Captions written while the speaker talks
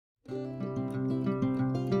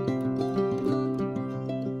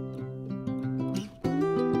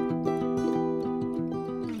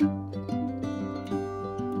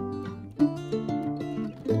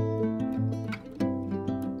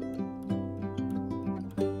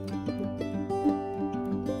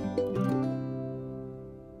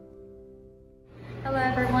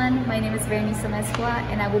name is Berenice Mezcua,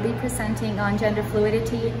 and I will be presenting on gender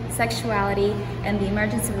fluidity, sexuality, and the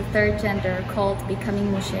emergence of the third gender called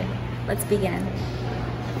becoming Muxe. Let's begin.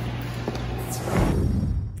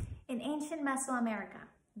 In ancient Mesoamerica,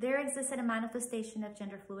 there existed a manifestation of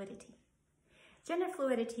gender fluidity. Gender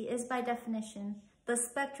fluidity is by definition the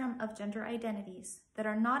spectrum of gender identities that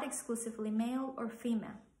are not exclusively male or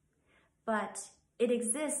female, but it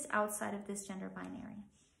exists outside of this gender binary.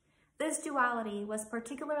 This duality was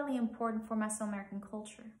particularly important for Mesoamerican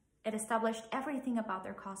culture. It established everything about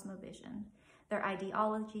their cosmovision, their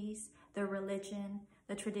ideologies, their religion,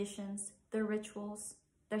 the traditions, their rituals,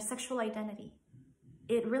 their sexual identity.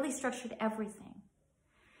 It really structured everything.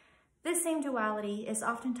 This same duality is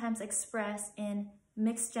oftentimes expressed in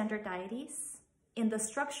mixed gender deities, in the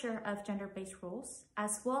structure of gender-based roles,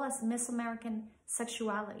 as well as Mesoamerican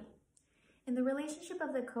sexuality. In the relationship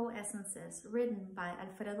of the co-essences, written by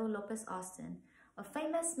Alfredo Lopez Austin, a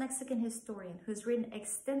famous Mexican historian who's written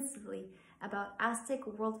extensively about Aztec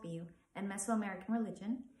worldview and Mesoamerican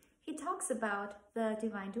religion, he talks about the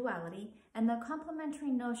divine duality and the complementary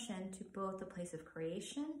notion to both the place of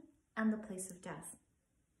creation and the place of death.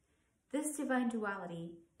 This divine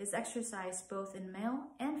duality is exercised both in male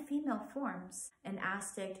and female forms. An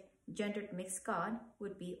Aztec gendered mixed god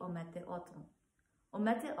would be Ometeotl.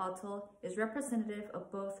 Ometeotl is representative of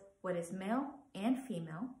both what is male and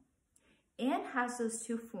female and has those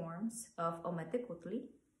two forms of Ometecutli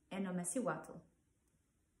and Omecihuatl.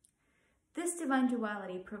 This divine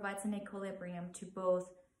duality provides an equilibrium to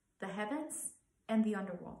both the heavens and the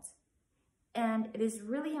underworld. And it is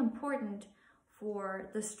really important for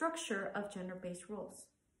the structure of gender-based roles.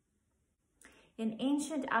 In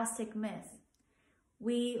ancient Aztec myth,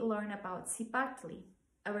 we learn about Zipactli,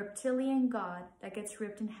 a reptilian god that gets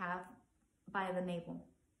ripped in half by the navel.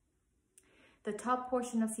 The top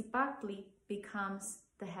portion of Zipactli becomes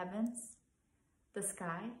the heavens, the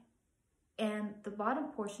sky, and the bottom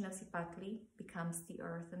portion of Zipactli becomes the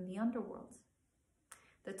earth and the underworld.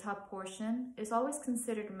 The top portion is always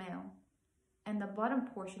considered male, and the bottom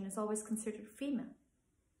portion is always considered female.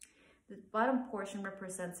 The bottom portion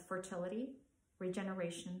represents fertility,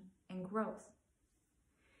 regeneration, and growth.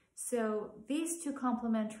 So these two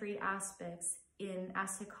complementary aspects in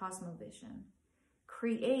Aztec cosmovision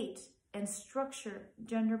create and structure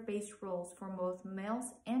gender-based roles for both males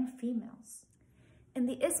and females. In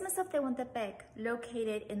the Isthmus of Tehuantepec,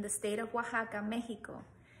 located in the state of Oaxaca, Mexico,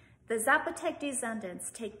 the Zapotec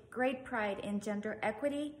descendants take great pride in gender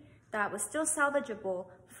equity that was still salvageable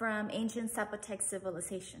from ancient Zapotec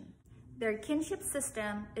civilization. Their kinship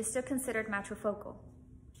system is still considered matrifocal.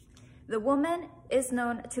 The woman is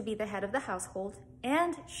known to be the head of the household,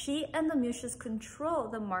 and she and the Muxes control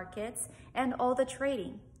the markets and all the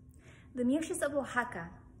trading. The Muxes of Oaxaca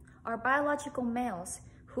are biological males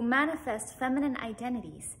who manifest feminine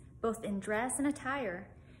identities, both in dress and attire,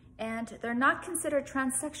 and they're not considered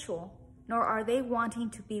transsexual, nor are they wanting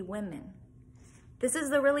to be women. This is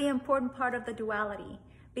the really important part of the duality,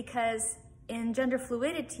 because in gender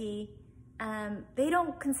fluidity, they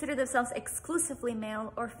don't consider themselves exclusively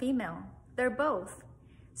male or female. They're both.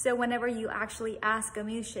 So whenever you actually ask a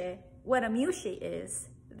Muxe what a Muxe is,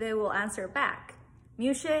 they will answer back.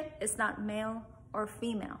 Muxe is not male or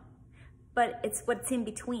female, but it's what's in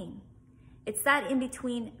between. It's that in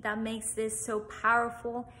between that makes this so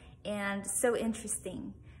powerful and so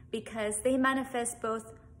interesting, because they manifest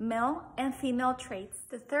both male and female traits.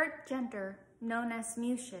 The third gender, known as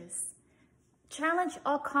Muxes, challenge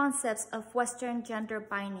all concepts of Western gender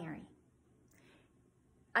binary.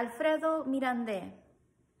 Alfredo Mirande,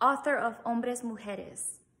 author of Hombres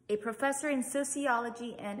Mujeres, a professor in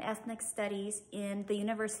sociology and ethnic studies in the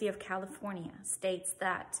University of California, states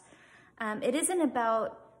that it isn't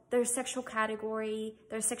about their sexual category,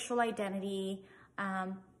 their sexual identity,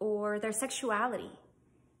 or their sexuality.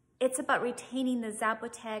 It's about retaining the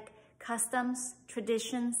Zapotec customs,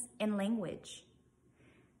 traditions, and language.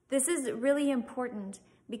 This is really important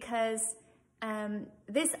because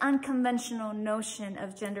this unconventional notion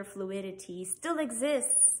of gender fluidity still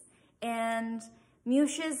exists, and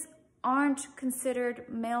Muxes aren't considered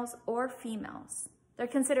males or females. They're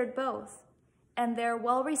considered both, and they're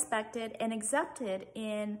well respected and accepted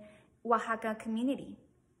in Oaxaca community.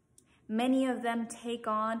 Many of them take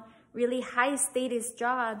on really high status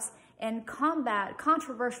jobs and combat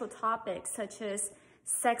controversial topics such as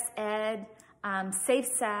sex ed, safe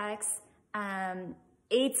sex,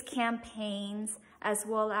 AIDS campaigns, as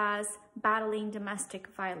well as battling domestic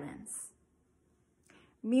violence.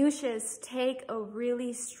 Muxes take a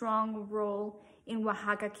really strong role in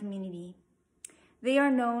Oaxaca community. They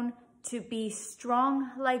are known to be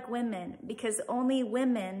strong like women because only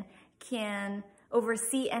women can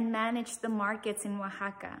oversee and manage the markets in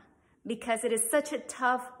Oaxaca, because it is such a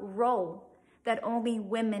tough role that only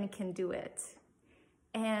women can do it.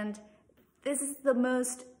 And this is the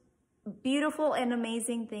most beautiful and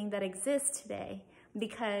amazing thing that exists today,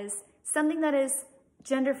 because something that is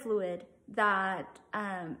gender fluid, that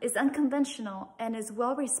is unconventional and is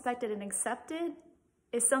well respected and accepted,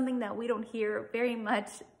 is something that we don't hear very much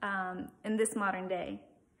in this modern day.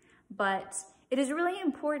 But it is really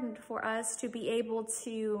important for us to be able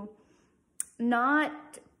to not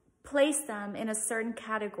place them in a certain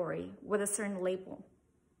category with a certain label.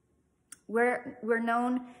 We're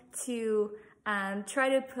known to try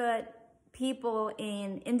to put people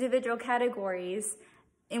in individual categories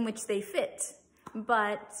in which they fit.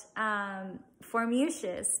 But for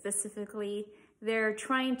Muxes specifically, they're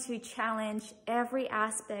trying to challenge every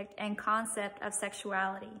aspect and concept of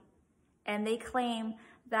sexuality. And they claim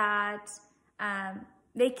that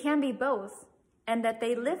they can be both, and that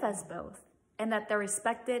they live as both, and that they're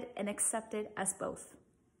respected and accepted as both.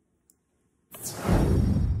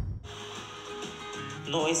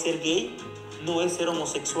 No es ser gay, no es ser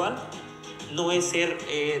homosexual, no es ser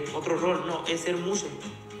otro rol, no, es ser Muxe.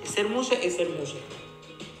 Ser Muxe es ser Muxe.